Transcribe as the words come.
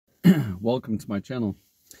Welcome to my channel.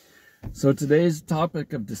 So today's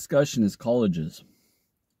topic of discussion is colleges.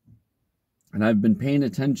 And I've been paying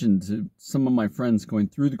attention to some of my friends going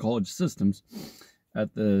through the college systems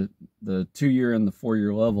at the 2-year and the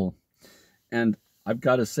 4-year level. And I've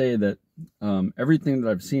got to say that everything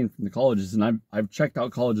that I've seen from the colleges, and I've checked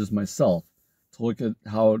out colleges myself to look at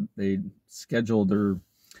how they schedule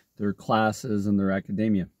their classes and their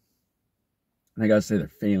academia. And I got to say they're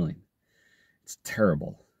failing. It's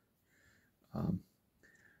terrible.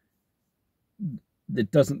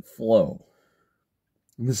 It doesn't flow.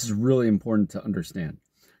 And this is really important to understand.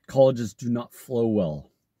 Colleges do not flow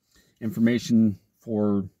well. Information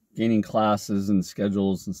for gaining classes and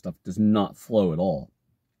schedules and stuff does not flow at all.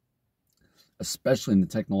 Especially in the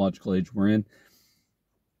technological age we're in.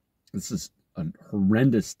 This is a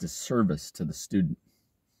horrendous disservice to the student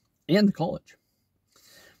and the college.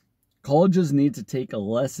 Colleges need to take a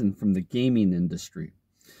lesson from the gaming industry.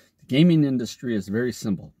 The gaming industry is very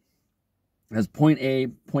simple. It has point A,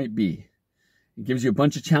 point B. It gives you a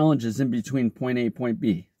bunch of challenges in between point A, point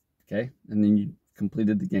B. Okay? And then you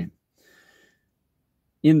completed the game.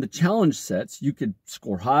 In the challenge sets, you could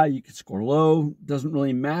score high, you could score low, doesn't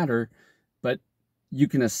really matter, but you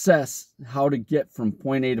can assess how to get from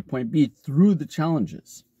point A to point B through the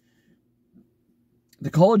challenges.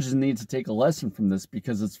 The colleges need to take a lesson from this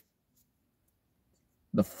because it's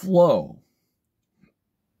the flow.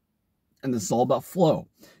 And this is all about flow.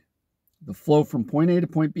 The flow from point A to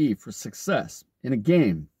point B for success in a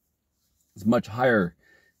game is much higher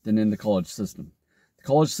than in the college system. The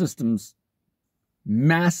college system's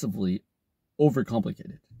massively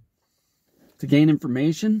overcomplicated. To gain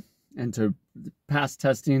information and to pass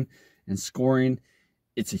testing and scoring,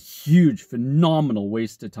 it's a huge, phenomenal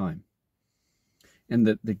waste of time. And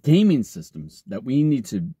the gaming systems that we need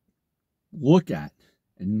to look at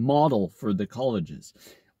and model for the colleges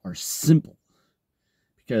are simple.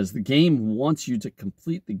 Because the game wants you to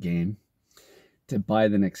complete the game to buy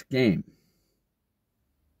the next game.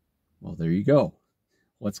 Well, there you go.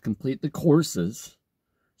 Let's complete the courses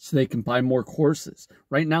so they can buy more courses.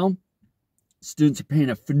 Right now, students are paying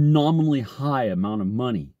a phenomenally high amount of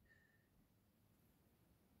money.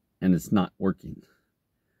 And it's not working.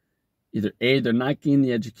 Either A, they're not getting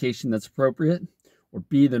the education that's appropriate, or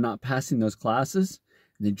B, they're not passing those classes,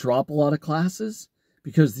 and they drop a lot of classes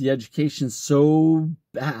because the education's so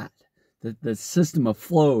bad that the system of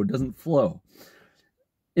flow doesn't flow.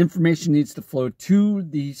 Information needs to flow to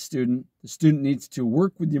the student. The student needs to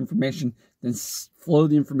work with the information, then flow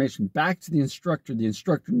the information back to the instructor. The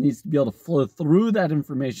instructor needs to be able to flow through that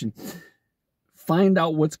information, find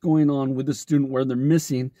out what's going on with the student, where they're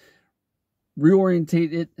missing,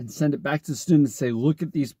 reorientate it, and send it back to the student and say, look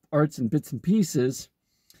at these parts and bits and pieces.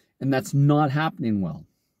 And that's not happening well.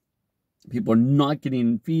 People are not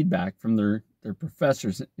getting feedback from their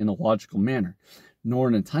professors in a logical manner, nor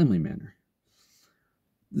in a timely manner.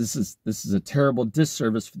 This is a terrible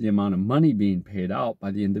disservice for the amount of money being paid out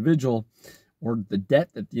by the individual, or the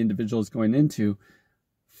debt that the individual is going into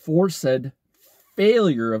for said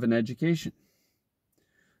failure of an education.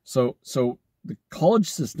 So the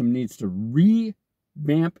college system needs to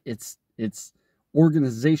revamp its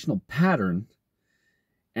organizational pattern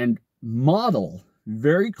and model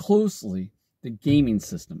very closely the gaming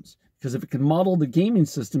systems. Because if it can model the gaming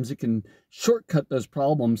systems, it can shortcut those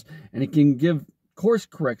problems, and it can give course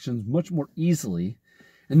corrections much more easily.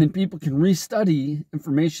 And then people can restudy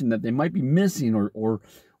information that they might be missing, or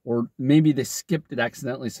maybe they skipped it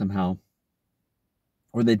accidentally somehow,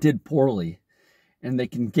 or they did poorly. And they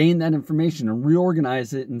can gain that information and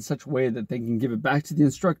reorganize it in such a way that they can give it back to the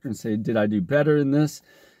instructor and say, did I do better in this?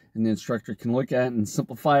 And the instructor can look at it and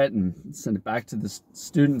simplify it and send it back to the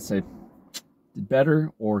student and say, did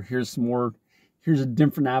better, or here's a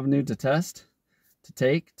different avenue to test, to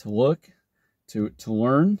take, to look, to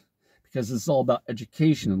learn, because this is all about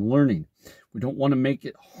education and learning. We don't want to make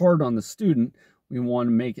it hard on the student. We want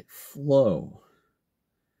to make it flow.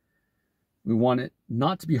 We want it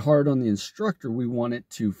not to be hard on the instructor. We want it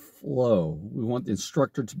to flow. We want the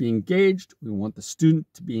instructor to be engaged. We want the student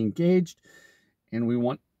to be engaged. And we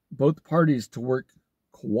want both parties to work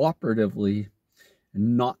cooperatively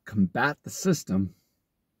and not combat the system.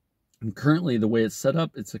 And currently, the way it's set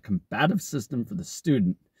up, it's a combative system for the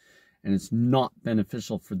student, and it's not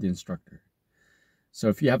beneficial for the instructor. So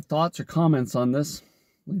if you have thoughts or comments on this,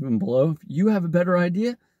 leave them below. If you have a better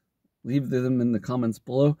idea, leave them in the comments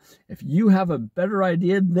below. If you have a better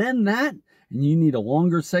idea than that, and you need a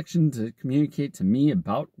longer section to communicate to me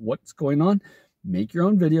about what's going on, make your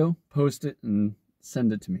own video, post it, and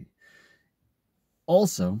send it to me.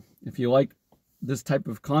 Also, if you like this type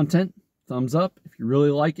of content, thumbs up. If you really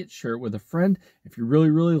like it, share it with a friend. If you really,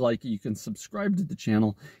 really like it, you can subscribe to the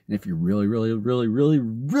channel. And if you really, really, really, really,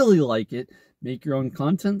 really like it, make your own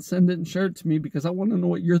content, send it and share it to me, because I want to know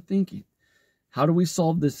what you're thinking. How do we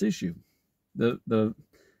solve this issue? The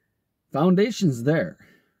foundation's there.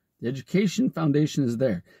 The education foundation is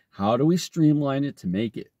there. How do we streamline it to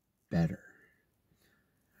make it better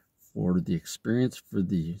for the experience for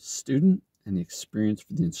the student and the experience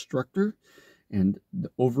for the instructor, and the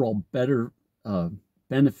overall better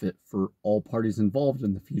benefit for all parties involved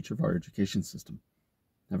in the future of our education system?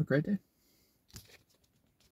 Have a great day.